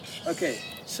Okay,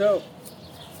 so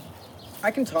I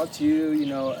can talk to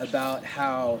you, about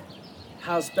how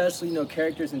especially,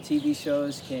 characters in TV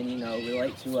shows can,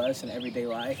 relate to us in everyday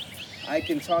life. I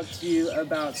can talk to you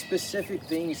about specific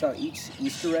things, how each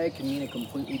Easter egg can mean a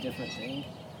completely different thing.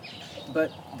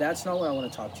 But that's not what I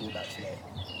want to talk to you about today.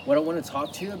 What I want to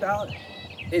talk to you about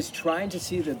is trying to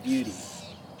see the beauty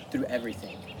through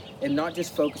everything and not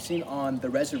just focusing on the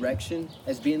resurrection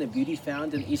as being the beauty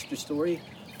found in the Easter story,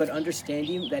 but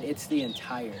understanding that it's the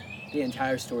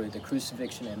entire story, the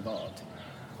crucifixion involved.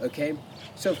 Okay?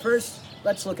 So first,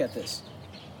 let's look at this.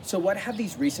 So what have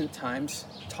these recent times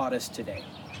taught us today?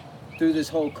 Through this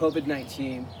whole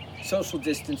COVID-19, social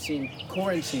distancing,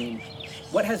 quarantine,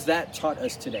 what has that taught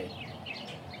us today?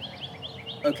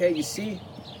 Okay, you see,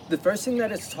 the first thing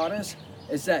that it's taught us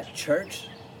is that church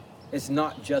is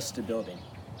not just a building.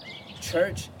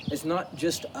 Church is not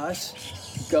just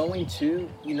us going to,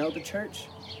 the church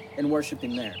and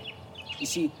worshiping there. You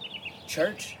see,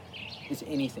 church is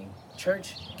anything.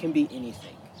 Church can be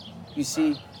anything. You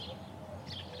see,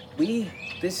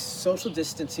 this social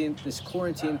distancing, this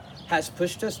quarantine has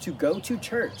pushed us to go to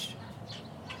church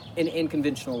in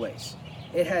unconventional ways.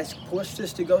 It has pushed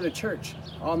us to go to church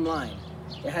online.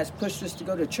 It has pushed us to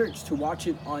go to church to watch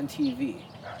it on TV.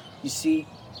 You see,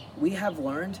 we have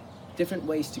learned different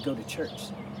ways to go to church.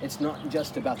 It's not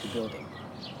just about the building.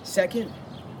 Second,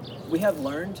 we have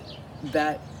learned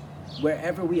that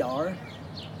wherever we are,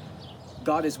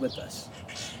 God is with us.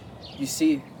 You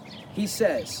see, He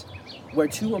says, where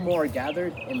two or more are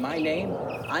gathered in my name,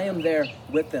 I am there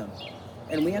with them.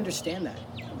 And we understand that.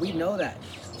 We know that.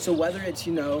 So whether it's,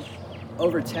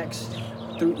 over text,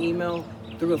 through email,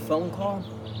 through a phone call,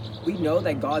 we know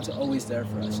that God's always there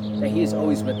for us, that He is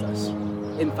always with us.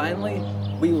 And finally,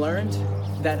 we learned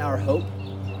that our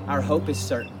hope is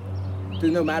certain.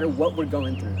 Through no matter what we're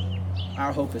going through,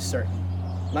 our hope is certain.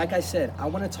 Like I said, I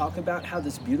want to talk about how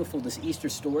this Easter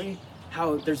story,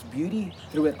 how there's beauty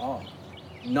through it all,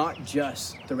 not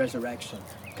just the resurrection.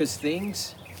 Because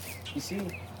things, you see,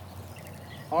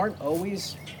 aren't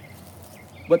always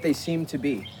what they seem to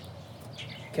be,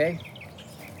 okay?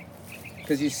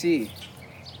 Because you see,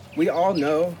 we all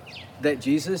know that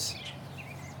Jesus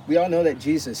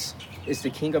is the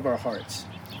King of our hearts.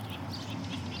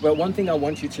 But one thing I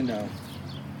want you to know,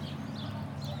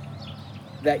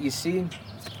 that you see,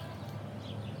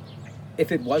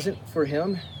 if it wasn't for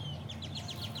Him,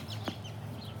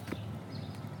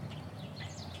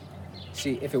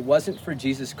 if it wasn't for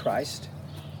Jesus Christ,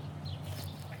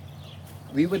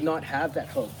 we would not have that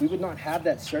hope. We would not have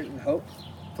that certain hope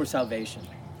for salvation.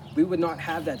 We would not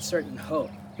have that certain hope.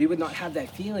 We would not have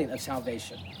that feeling of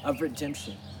salvation, of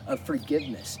redemption, of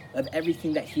forgiveness, of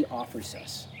everything that He offers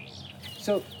us.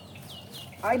 So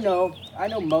I know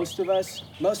most of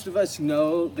us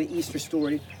know the Easter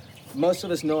story. Most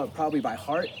of us know it probably by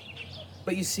heart.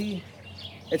 But you see,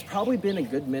 it's probably been a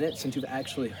good minute since you've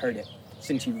actually heard it,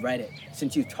 since you've read it,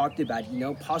 since you've talked about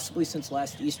it, possibly since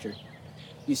last Easter.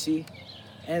 You see?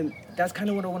 And that's kind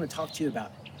of what I want to talk to you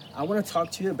about. I want to talk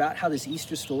to you about how this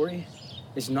Easter story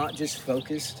is not just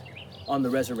focused on the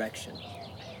resurrection.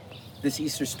 This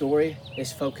Easter story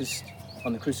is focused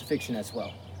on the crucifixion as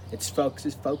well. It's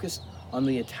focused on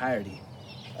the entirety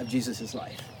of Jesus'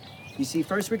 life. You see,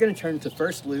 first we're going to turn to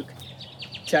 1 Luke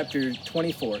chapter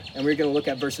 24, and we're going to look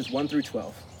at verses 1 through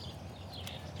 12.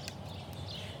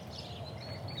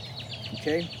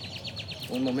 Okay?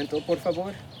 Un momento, por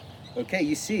favor. Okay,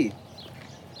 you see,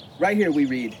 right here we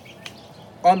read,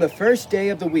 on the first day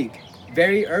of the week,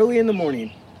 very early in the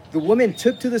morning, the women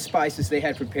took to the spices they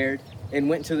had prepared and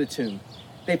went to the tomb.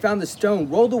 They found the stone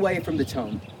rolled away from the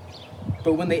tomb,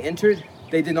 but when they entered,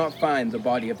 they did not find the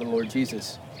body of the Lord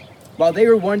Jesus. While they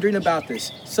were wondering about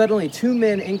this, suddenly two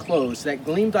men in clothes that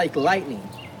gleamed like lightning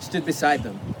stood beside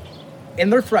them. In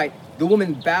their fright, the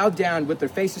women bowed down with their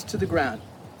faces to the ground,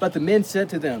 but the men said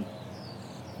to them,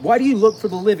 "Why do you look for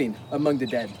the living among the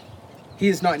dead? He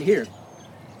is not here.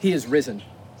 He is risen.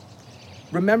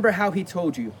 Remember how He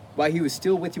told you while He was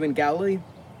still with you in Galilee?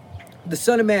 The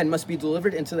Son of Man must be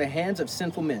delivered into the hands of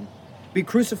sinful men, be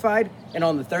crucified, and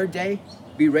on the third day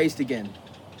be raised again."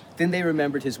 Then they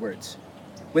remembered His words.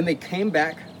 When they came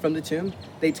back from the tomb,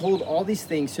 they told all these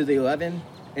things to the 11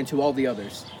 and to all the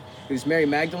others. It was Mary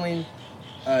Magdalene,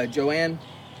 Joanne,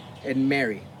 and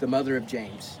Mary, the mother of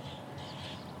James,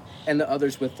 and the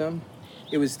others with them.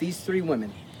 It was these three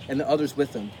women and the others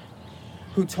with them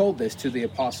who told this to the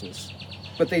apostles.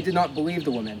 But they did not believe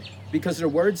the women, because their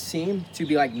words seemed to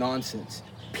be like nonsense.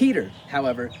 Peter,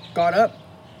 however, got up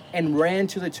and ran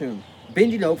to the tomb.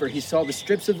 Bending over, he saw the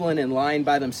strips of linen lying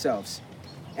by themselves,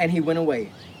 and he went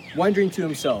away, wondering to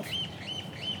himself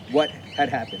what had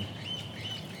happened.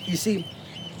 You see,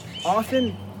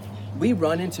 often we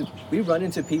run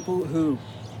into people who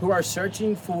are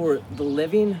searching for the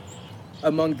living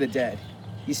among the dead.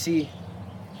 You see,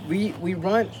 we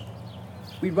run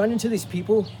into these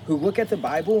people who look at the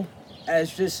Bible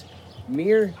as just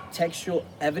mere textual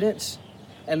evidence,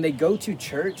 and they go to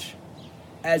church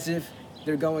as if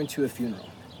they're going to a funeral.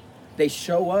 They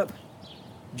show up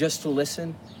just to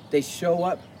listen. They show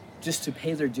up just to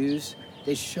pay their dues.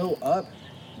 They show up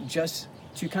just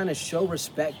to kind of show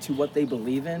respect to what they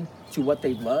believe in, to what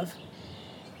they love.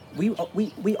 We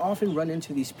often run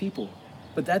into these people,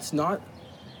 but that's not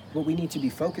what we need to be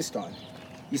focused on.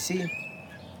 You see,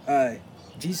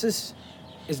 Jesus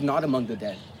is not among the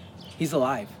dead. He's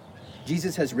alive.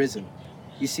 Jesus has risen.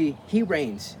 You see, he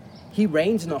reigns. He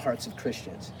reigns in the hearts of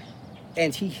Christians,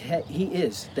 and he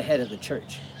is the head of the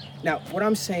church. Now, what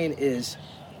I'm saying is,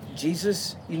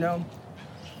 Jesus,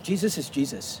 Jesus is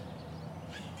Jesus.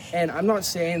 And I'm not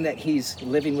saying that he's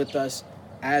living with us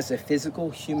as a physical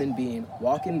human being,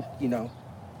 walking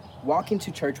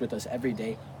to church with us every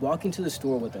day, walking to the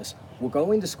store with us,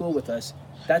 going to school with us.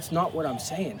 That's not what I'm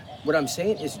saying. What I'm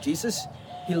saying is Jesus,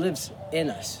 he lives in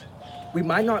us. We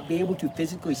might not be able to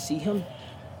physically see him,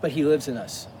 but he lives in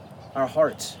us. Our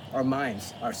hearts, our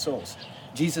minds, our souls.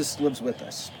 Jesus lives with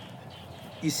us.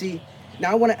 You see,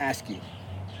 now I want to ask you,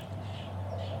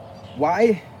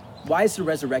 why is the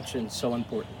resurrection so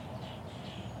important?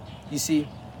 You see,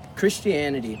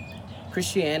 Christianity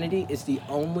is the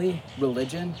only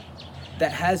religion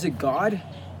that has a God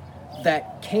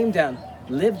that came down,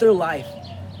 lived their life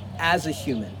as a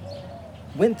human,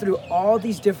 went through all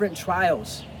these different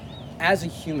trials as a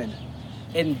human,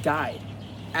 and died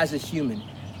as a human,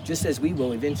 just as we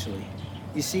will eventually.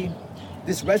 You see,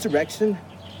 this resurrection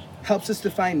helps us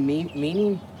to find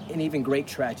meaning in even great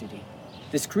tragedy.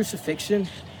 This crucifixion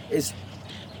is,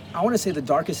 I want to say, the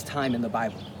darkest time in the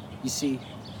Bible. You see,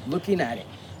 looking at it,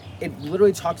 it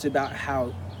literally talks about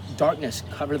how darkness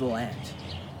covered the land,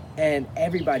 and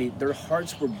everybody, their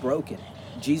hearts were broken.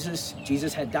 Jesus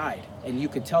had died, and you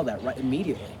could tell that right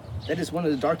immediately. That is one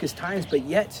of the darkest times, but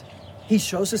yet he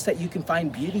shows us that you can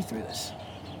find beauty through this.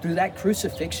 Through that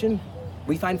crucifixion,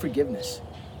 we find forgiveness.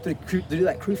 Through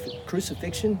that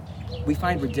crucifixion, we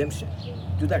find redemption.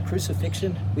 Through that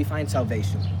crucifixion, we find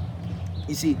salvation.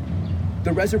 You see,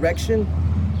 the resurrection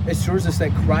assures us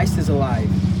that Christ is alive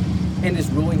and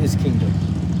is ruling his kingdom.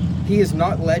 He is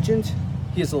not legend,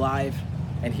 he is alive,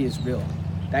 and he is real.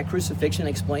 That crucifixion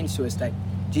explains to us that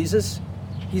Jesus,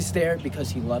 he's there because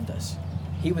he loved us.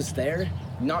 He was there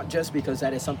not just because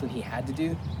that is something he had to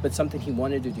do, but something he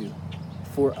wanted to do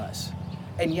for us.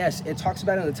 And yes, it talks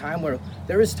about in a time where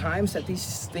there is times that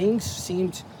these things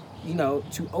seemed,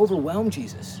 to overwhelm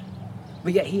Jesus.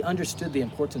 But yet he understood the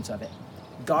importance of it.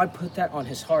 God put that on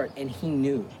his heart, and he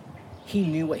knew. He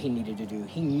knew what he needed to do.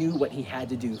 He knew what he had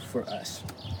to do for us.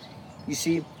 You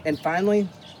see, and finally,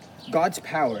 God's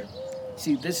power.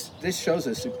 See, this shows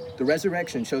us, the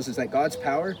resurrection shows us that God's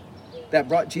power that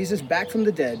brought Jesus back from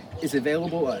the dead is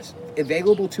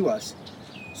available to us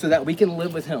so that we can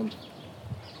live with him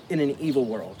in an evil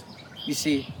world. You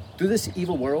see, through this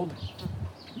evil world,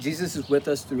 Jesus is with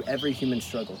us through every human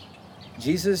struggle.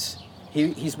 Jesus,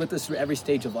 he's with us through every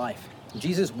stage of life.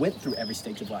 Jesus went through every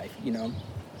stage of life,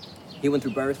 He went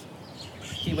through birth.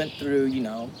 He went through,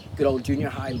 good old junior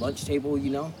high lunch table,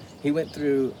 He went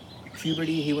through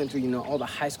puberty. He went through, all the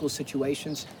high school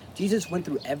situations. Jesus went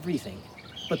through everything.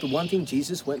 But the one thing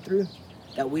Jesus went through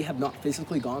that we have not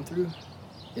physically gone through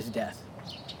is death.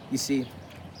 You see,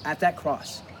 at that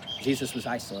cross, Jesus was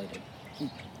isolated.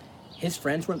 His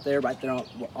friends weren't there right there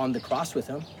on the cross with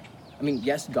him. I mean,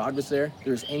 yes, God was there.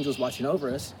 There was angels watching over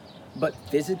us. But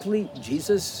physically,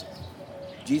 Jesus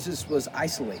was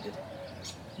isolated.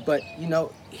 But,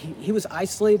 he was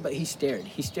isolated, but he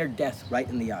stared death right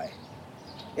in the eye.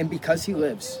 And because he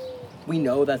lives, we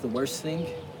know that the worst thing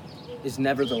is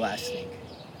never the last thing.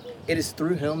 It is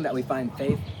through him that we find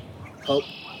faith, hope,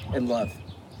 and love.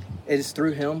 It is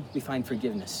through him we find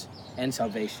forgiveness and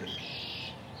salvation.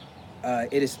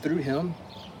 It is through him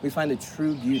we find the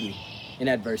true beauty in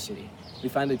adversity. We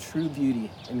find the true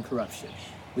beauty in corruption.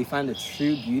 We find the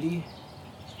true beauty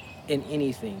in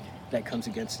anything that comes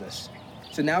against us.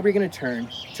 So now we're going to turn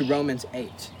to Romans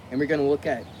 8, and we're going to look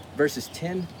at verses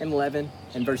 10 and 11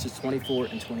 and verses 24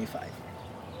 and 25.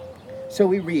 So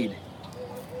we read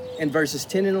in verses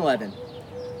 10 and 11,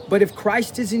 "But if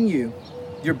Christ is in you,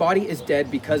 your body is dead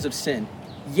because of sin,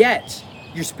 yet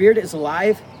your spirit is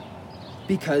alive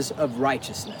because of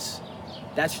righteousness."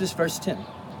 That's just verse 10,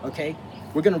 okay?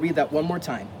 We're going to read that one more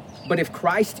time. "But if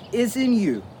Christ is in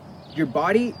you, your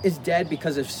body is dead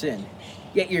because of sin,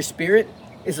 yet your spirit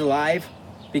is alive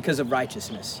because of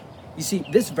righteousness. You see,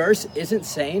 this verse isn't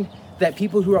saying that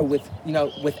people who are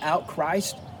without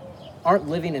Christ aren't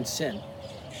living in sin.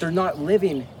 They're not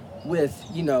living with,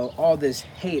 all this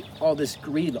hate, all this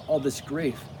greed, all this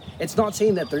grief. It's not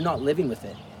saying that they're not living with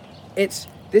it. This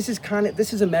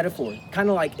is a metaphor. Kind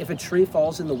of like if a tree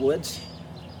falls in the woods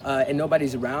and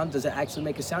nobody's around, does it actually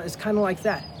make a sound? It's kind of like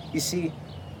that. You see,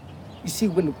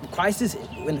 when Christ is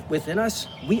within us,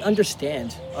 we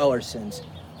understand all our sins.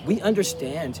 We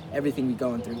understand everything we're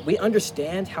going through. We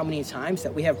understand how many times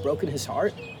that we have broken his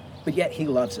heart, but yet he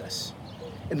loves us.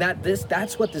 And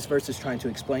that's what this verse is trying to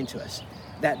explain to us.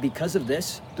 That because of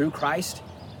this, through Christ,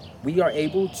 we are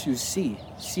able to see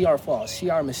our flaws, see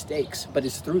our mistakes, but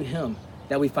it's through him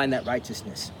that we find that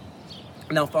righteousness.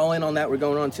 Now, following on that, we're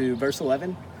going on to verse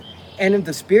 11. And if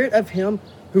the spirit of him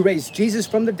who raised Jesus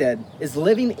from the dead is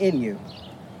living in you,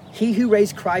 he who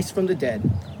raised Christ from the dead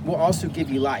will also give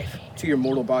you life to your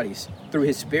mortal bodies through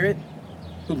his spirit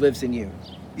who lives in you.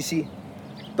 You see,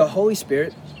 the Holy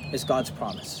Spirit is God's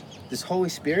promise. This Holy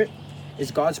Spirit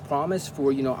is God's promise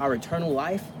for, our eternal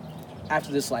life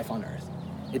after this life on earth.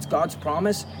 It's God's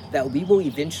promise that we will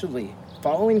eventually,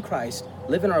 following Christ,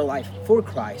 live in our life for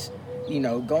Christ,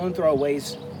 going through our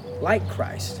ways like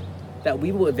Christ, that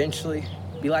we will eventually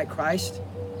be like Christ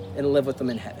and live with him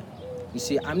in heaven. You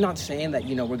see, I'm not saying that,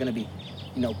 we're going to be,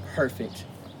 perfect.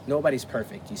 Nobody's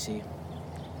perfect, you see.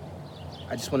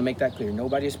 I just want to make that clear.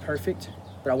 Nobody is perfect,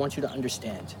 but I want you to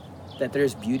understand that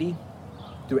there's beauty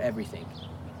through everything,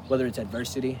 whether it's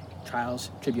adversity,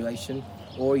 trials, tribulation,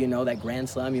 or, that grand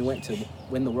slam you went to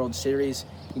win the World Series,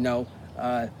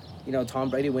 Tom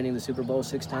Brady winning the Super Bowl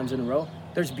 6 times in a row.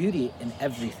 There's beauty in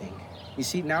everything. You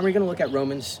see, now we're going to look at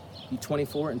Romans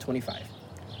 24 and 25,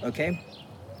 okay?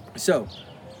 So,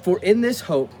 for in this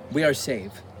hope we are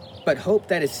saved, but hope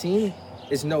that is seen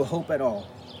is no hope at all.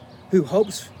 Who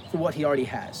hopes for what he already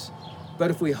has?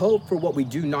 But if we hope for what we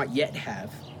do not yet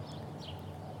have,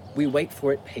 we wait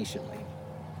for it patiently.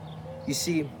 You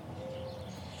see,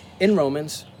 in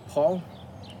Romans, Paul,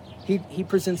 he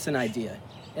presents an idea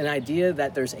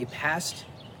that there's a past,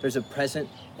 there's a present,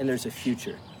 and there's a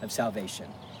future of salvation.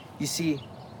 You see,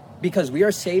 because we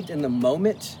are saved in the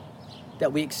moment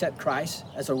that we accept Christ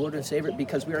as our Lord and Savior,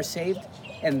 because we are saved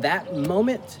in that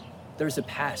moment, there's a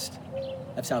past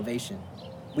of salvation.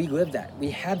 We live that.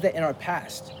 We have that in our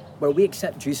past where we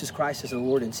accept Jesus Christ as the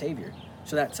Lord and Savior.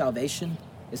 So that salvation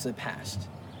is the past.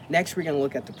 Next, we're going to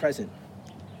look at the present.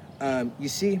 You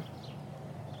see,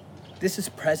 this is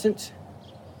present.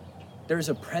 There is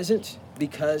a present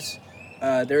because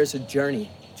there is a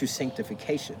journey to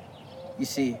sanctification. You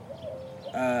see,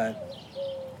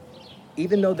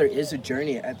 even though there is a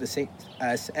journey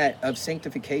of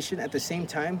sanctification, at the same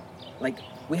time,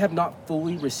 we have not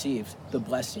fully received the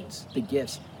blessings, the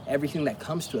gifts, everything that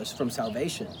comes to us from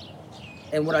salvation.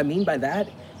 And what I mean by that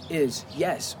is,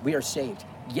 yes, we are saved.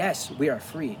 Yes, we are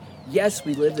free. Yes,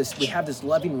 we have this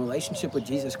loving relationship with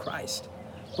Jesus Christ.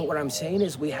 But what I'm saying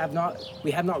is we have not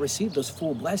received those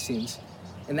full blessings,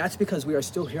 and that's because we are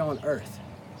still here on earth.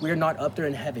 We are not up there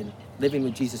in heaven living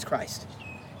with Jesus Christ.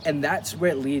 And that's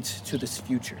where it leads to this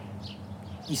future.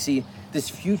 You see, this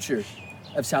future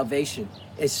of salvation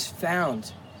is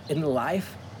found in the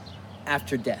life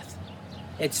after death.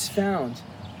 It's found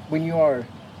when you're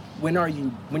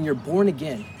born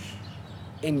again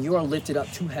and you are lifted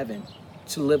up to heaven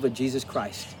to live with Jesus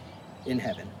Christ in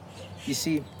heaven. You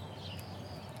see,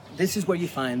 this is where you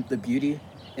find the beauty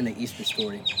in the Easter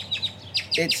story.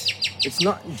 It's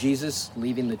not Jesus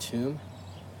leaving the tomb.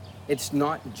 It's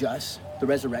not just the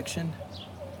resurrection,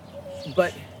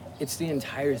 but it's the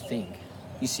entire thing.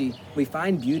 You see, we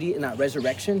find beauty in that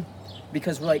resurrection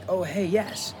because we're like, oh, hey,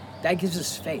 yes, that gives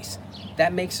us faith.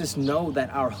 That makes us know that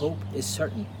our hope is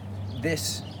certain.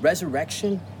 This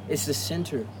resurrection is the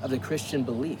center of the Christian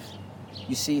belief.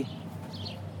 You see,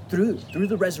 through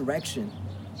the resurrection,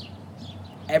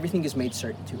 everything is made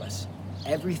certain to us.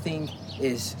 Everything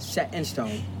is set in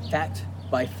stone, fact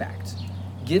by fact.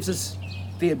 Gives us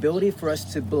the ability for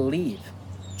us to believe,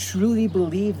 truly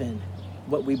believe in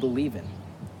what we believe in.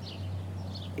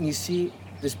 And you see,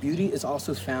 this beauty is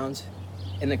also found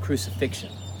in the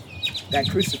crucifixion. That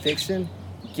crucifixion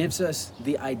gives us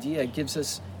the idea,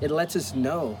 it lets us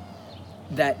know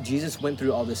that Jesus went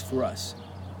through all this for us.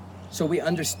 So we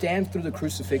understand through the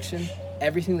crucifixion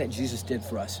everything that Jesus did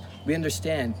for us. We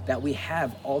understand that we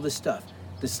have all this stuff,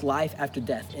 this life after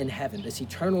death in heaven, this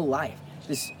eternal life,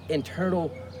 this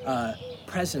eternal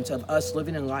presence of us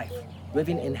living in life,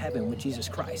 living in heaven with Jesus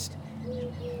Christ.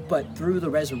 But through the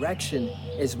resurrection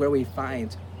is where we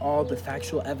find all the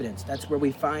factual evidence. That's where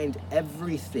we find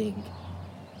everything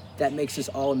that makes us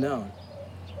all known,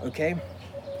 okay?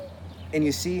 And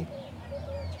you see,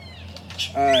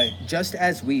 just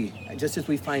as we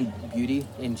find beauty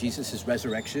in Jesus'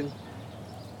 resurrection,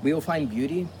 we will find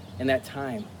beauty in that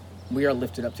time we are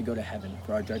lifted up to go to heaven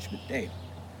for our judgment day.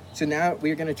 So now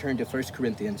we're going to turn to 1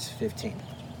 Corinthians 15.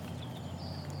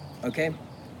 Okay?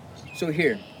 So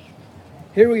here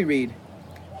we read,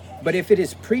 "But if it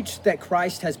is preached that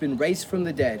Christ has been raised from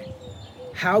the dead,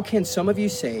 how can some of you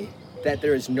say that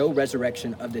there is no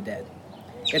resurrection of the dead?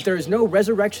 If there is no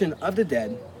resurrection of the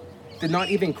dead, then not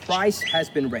even Christ has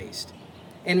been raised.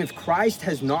 And if Christ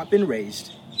has not been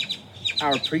raised,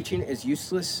 our preaching is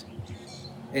useless,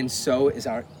 and so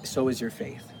is your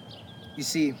faith." You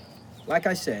see, like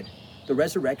I said, the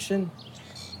resurrection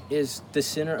is the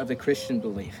center of the Christian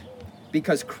belief.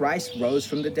 Because Christ rose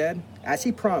from the dead, as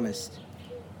he promised,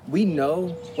 we know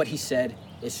what he said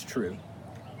is true.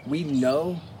 We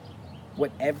know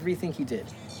what everything he did,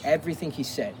 everything he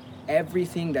said,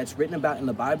 everything that's written about in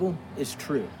the Bible is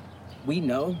true. We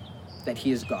know that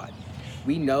he is God.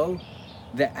 We know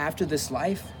that after this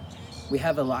life, we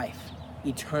have a life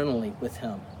eternally with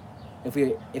him. If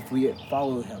we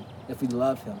follow him, if we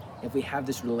love him, if we have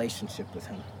this relationship with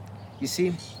him. You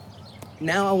see,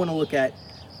 now I want to look at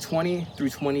 20 through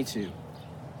 22.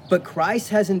 "But Christ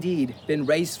has indeed been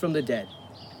raised from the dead,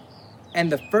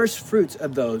 and the first fruits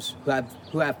of those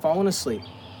who have fallen asleep.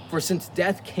 For since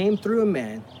death came through a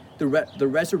man, the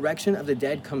resurrection of the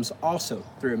dead comes also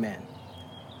through a man.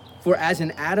 For as in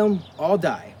Adam all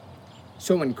die,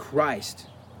 so in Christ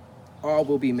all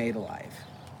will be made alive."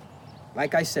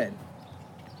 Like I said,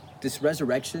 this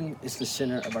resurrection is the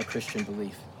center of our Christian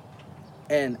belief.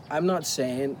 And I'm not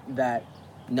saying that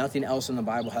nothing else in the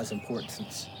Bible has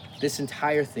importance. This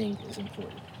entire thing is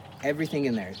important. Everything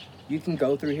in there. You can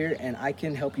go through here and I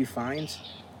can help you find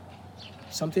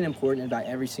something important about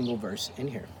every single verse in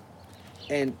here.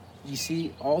 And you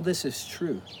see, all this is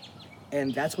true.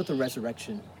 And that's what the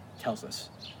resurrection tells us.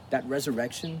 That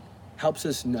resurrection helps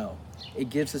us know. It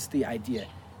gives us the idea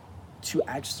to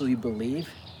actually believe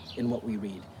in what we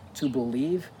read, to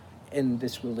believe in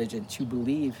this religion, to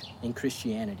believe in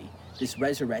Christianity. This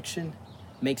resurrection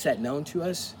makes that known to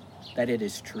us that it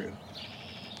is true.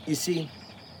 You see,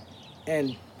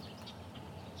 and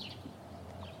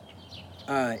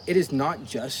it is not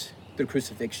just the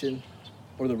crucifixion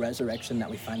or the resurrection that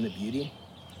we find the beauty.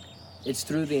 It's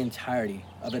through the entirety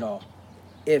of it all.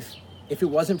 If it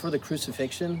wasn't for the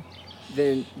crucifixion,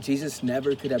 then Jesus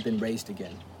never could have been raised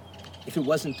again. If it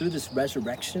wasn't through this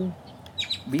resurrection,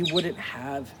 we wouldn't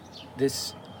have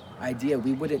this idea.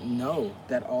 We wouldn't know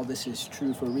that all this is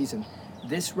true for a reason.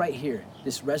 This right here,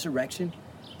 this resurrection,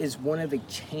 is one of the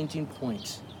changing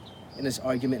points in this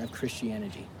argument of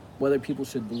Christianity, whether people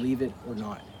should believe it or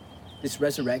not. This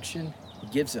resurrection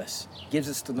gives us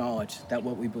the knowledge that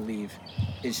what we believe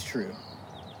is true.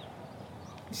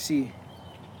 You see,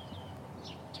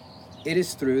 it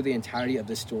is through the entirety of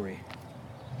this story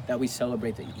that we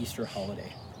celebrate the Easter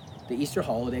holiday. The Easter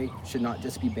holiday should not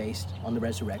just be based on the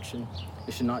resurrection.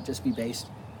 It should not just be based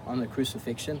on the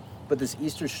crucifixion, but this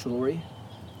Easter story,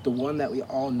 the one that we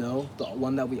all know, the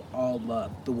one that we all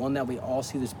love, the one that we all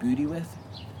see this beauty with,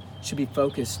 should be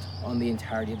focused on the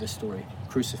entirety of the story,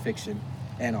 crucifixion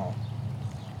and all.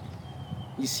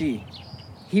 You see,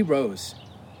 he rose.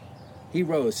 He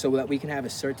rose so that we can have a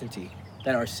certainty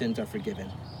that our sins are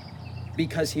forgiven.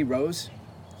 Because he rose,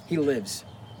 he lives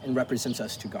and represents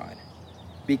us to God.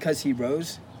 Because he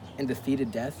rose and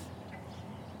defeated death,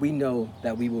 we know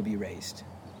that we will be raised.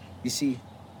 You see,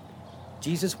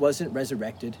 Jesus wasn't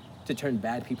resurrected to turn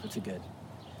bad people to good.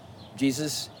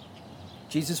 Jesus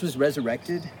was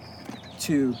resurrected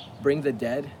to bring the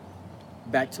dead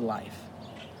back to life.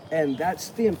 And that's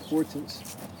the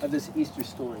importance of this Easter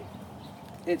story.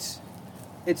 It's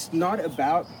not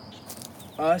about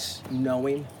us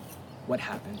knowing what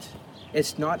happened.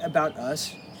 It's not about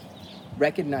us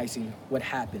recognizing what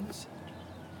happens,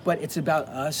 but it's about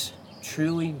us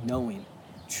truly knowing,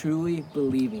 truly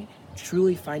believing,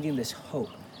 truly finding this hope,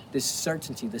 this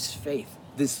certainty, this faith,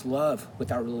 this love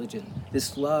with our religion,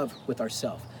 this love with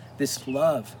ourselves, this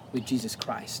love with Jesus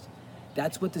Christ.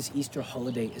 That's what this Easter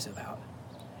holiday is about.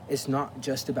 It's not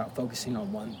just about focusing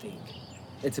on one thing.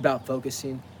 It's about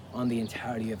focusing on the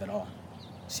entirety of it all.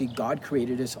 See, God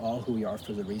created us all who we are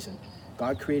for the reason.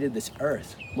 God created this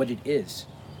earth, what it is,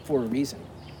 for a reason.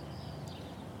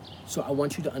 So I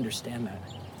want you to understand that.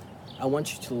 I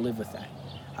want you to live with that.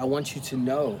 I want you to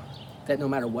know that no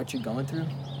matter what you're going through,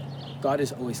 God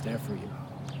is always there for you.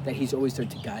 That he's always there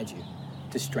to guide you,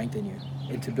 to strengthen you,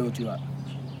 and to build you up.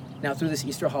 Now, through this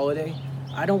Easter holiday,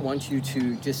 I don't want you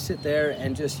to just sit there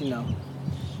and just,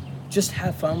 just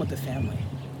have fun with the family.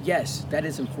 Yes, that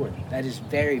is important. That is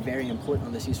very, very important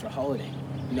on this Easter holiday.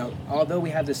 You know, although we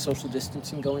have this social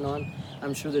distancing going on,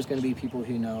 I'm sure there's going to be people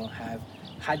who, have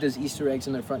had those Easter eggs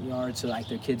in their front yard so like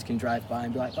their kids can drive by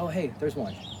and be like, oh, hey, there's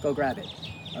one, go grab it,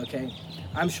 okay?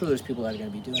 I'm sure there's people that are going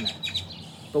to be doing that.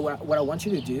 But what I want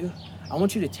you to do, I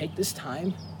want you to take this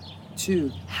time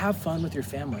to have fun with your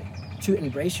family, to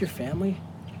embrace your family,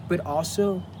 but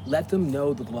also let them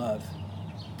know the love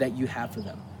that you have for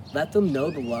them. Let them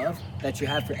know the love that you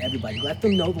have for everybody. Let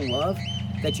them know the love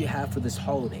that you have for this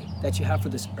holiday, that you have for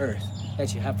this earth,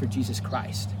 that you have for Jesus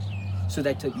Christ, so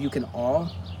that you can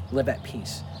all live at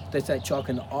peace, that y'all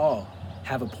can all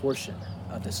have a portion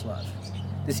of this love.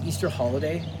 This Easter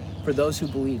holiday, for those who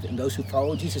believe and those who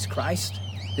follow Jesus Christ,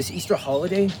 this Easter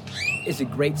holiday is a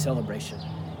great celebration.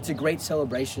 It's a great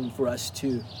celebration for us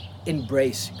to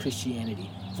embrace Christianity,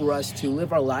 for us to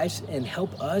live our lives and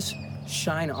help us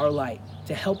shine our light,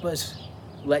 to help us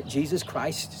let Jesus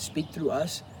Christ speak through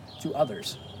us to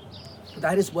others.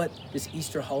 That is what this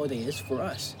Easter holiday is for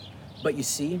us. But you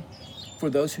see,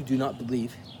 for those who do not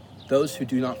believe, those who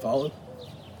do not follow,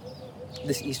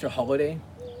 this Easter holiday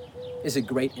is a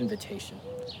great invitation.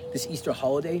 This Easter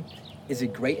holiday is a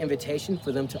great invitation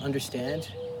for them to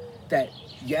understand that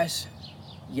yes,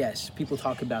 people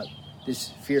talk about this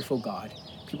fearful God.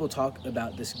 People talk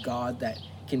about this God that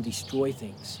can destroy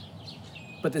things.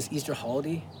 But this Easter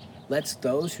holiday lets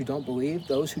those who don't believe,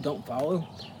 those who don't follow,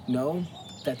 know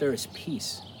that there is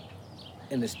peace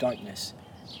in this darkness,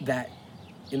 that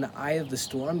in the eye of the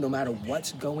storm, no matter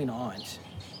what's going on,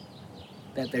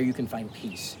 that there you can find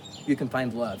peace, you can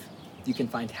find love, you can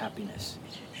find happiness.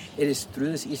 It is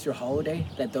through this Easter holiday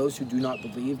that those who do not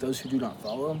believe, those who do not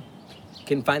follow,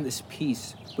 can find this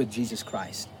peace with Jesus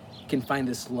Christ, can find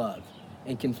this love,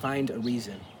 and can find a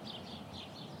reason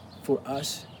for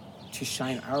us to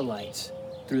shine our lights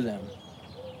through them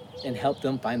and help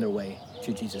them find their way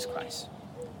to Jesus Christ.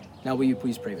 Now will you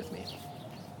please pray with me?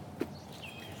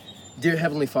 Dear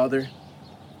Heavenly Father,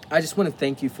 I just want to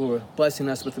thank you for blessing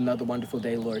us with another wonderful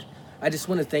day, Lord. I just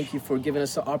want to thank you for giving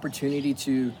us the opportunity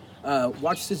to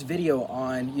watch this video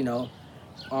on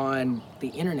the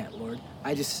internet, Lord.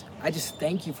 I just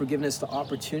thank you for giving us the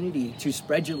opportunity to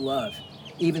spread your love,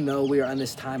 even though we are in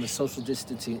this time of social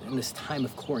distancing, in this time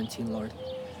of quarantine, Lord.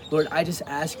 Lord, I just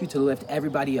ask you to lift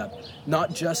everybody up,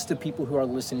 not just the people who are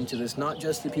listening to this, not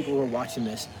just the people who are watching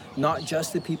this, not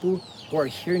just the people who are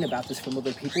hearing about this from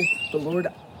other people, but Lord,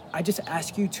 I just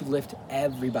ask you to lift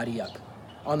everybody up.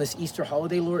 On this Easter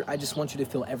holiday, Lord, I just want you to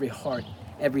fill every heart,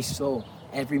 every soul,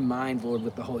 every mind, Lord,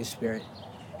 with the Holy Spirit.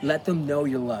 Let them know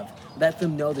your love. Let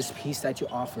them know this peace that you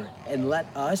offer. And let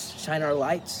us shine our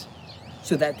lights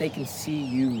so that they can see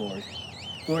you, Lord.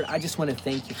 Lord, I just want to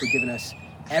thank you for giving us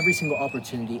every single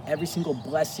opportunity, every single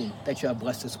blessing that you have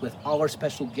blessed us with, all our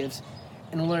special gifts.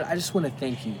 And Lord, I just want to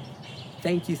thank you.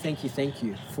 Thank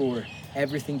you for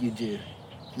everything you do.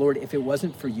 Lord, if it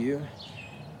wasn't for you,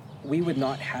 we would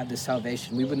not have this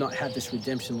salvation. We would not have this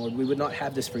redemption, Lord. We would not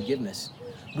have this forgiveness.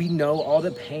 We know all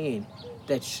the pain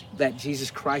that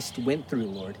Jesus Christ went through,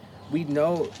 Lord. We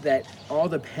know that all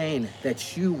the pain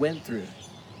that you went through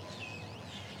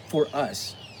for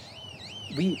us.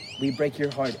 We break your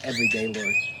heart every day,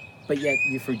 Lord, but yet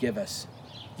you forgive us.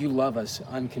 You love us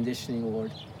unconditionally,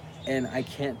 Lord, and I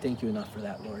can't thank you enough for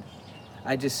that, Lord.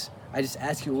 I just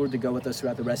ask you, Lord, to go with us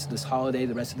throughout the rest of this holiday,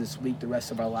 the rest of this week, the rest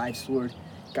of our lives, Lord,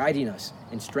 guiding us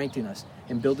and strengthening us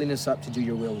and building us up to do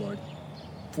your will, Lord.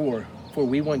 For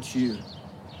we want you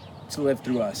to live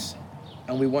through us,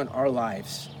 and we want our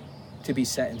lives to be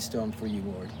set in stone for you,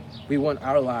 Lord. We want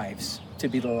our lives to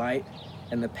be the light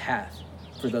and the path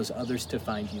for those others to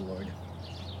find you, Lord.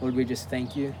 Lord, we just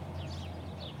thank you,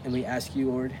 and we ask you,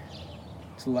 Lord,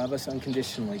 to love us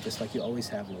unconditionally, just like you always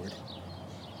have, Lord.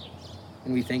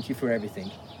 And we thank you for everything.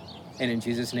 And in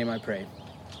Jesus' name I pray,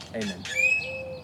 amen.